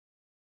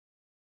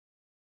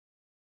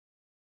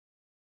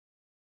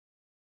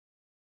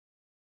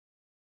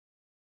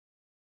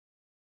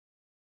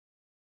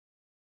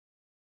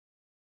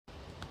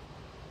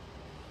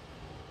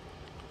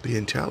The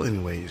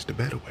Italian way is the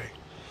better way.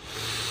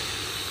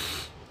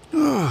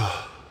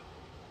 Oh,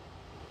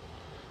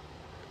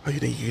 you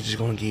think you're just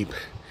gonna keep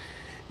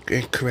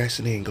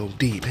caressing it and go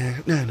deep,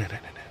 huh? No.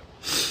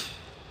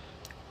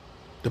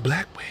 The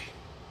black way,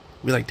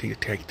 we like to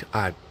take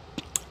our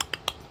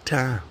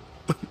time,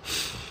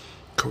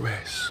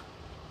 caress.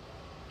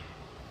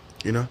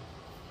 You know,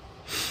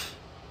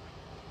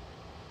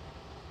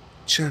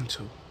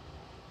 gentle.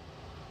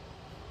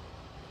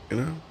 You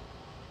know,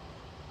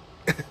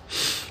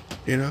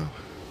 you know,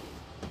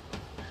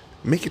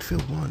 make it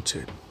feel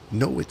wanted.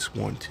 Know it's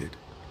wanted.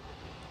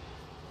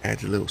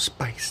 Adds a little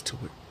spice to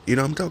it. You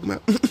know what I'm talking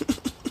about?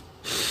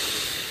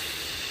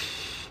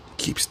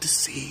 Keeps the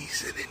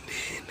seasoning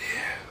in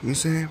there. You know what I'm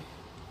saying?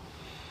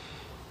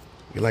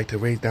 You like to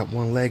raise that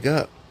one leg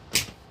up.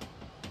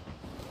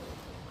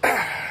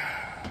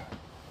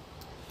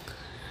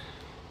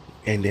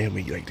 And then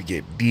we like to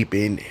get deep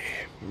in there.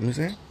 You know what I'm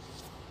saying?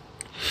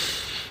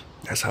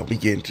 That's how we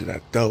get into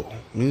that dough.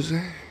 You know what I'm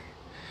saying?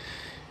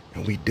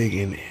 And we dig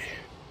in there.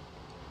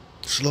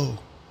 Slow.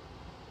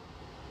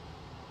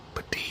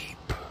 But deep.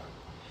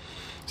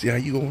 See how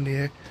you go in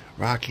there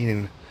rocking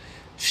and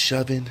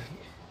shoving?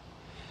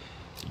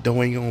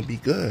 Dough ain't gonna be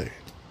good.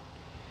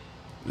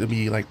 It'll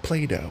be like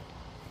Play-Doh.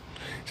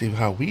 See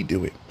how we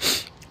do it.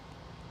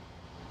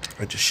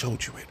 I just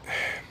showed you it.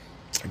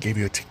 I gave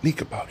you a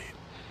technique about it.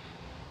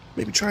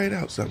 Maybe try it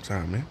out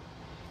sometime, man.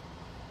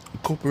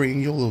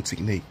 Incorporating your little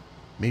technique.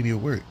 Maybe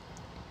it'll work.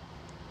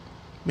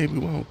 Maybe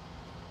it won't.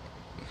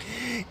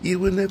 You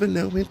will never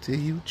know until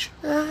you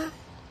try.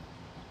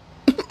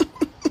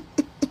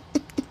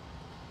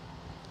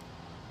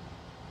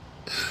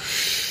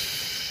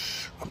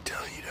 I'm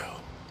telling you though,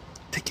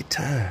 take your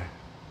time.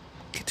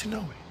 Get to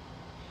know it.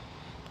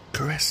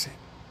 Caress it.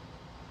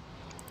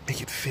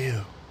 Make it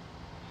feel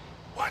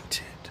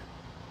wanted.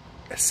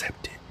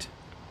 Accept it.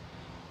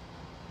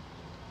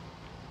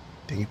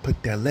 Then you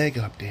put that leg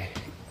up there.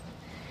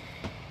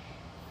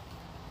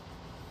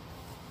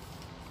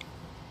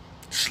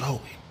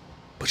 Slowly,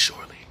 but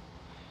surely.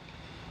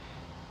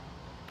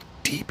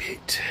 Deep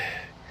it.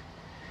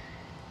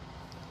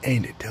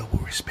 And the dough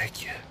will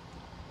respect you.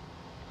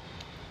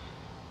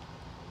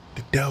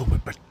 The dough will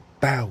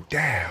bow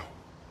down.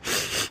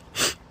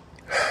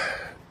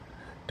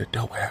 The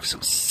dough will have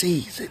some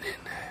seasoning.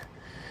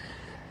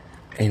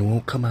 And it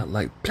won't come out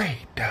like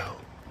Play-Doh.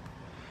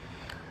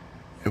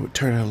 It would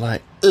turn out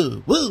like,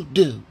 ooh, woo,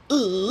 do,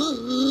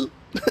 ooh.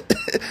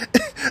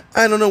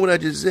 I don't know what I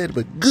just said,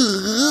 but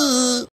good.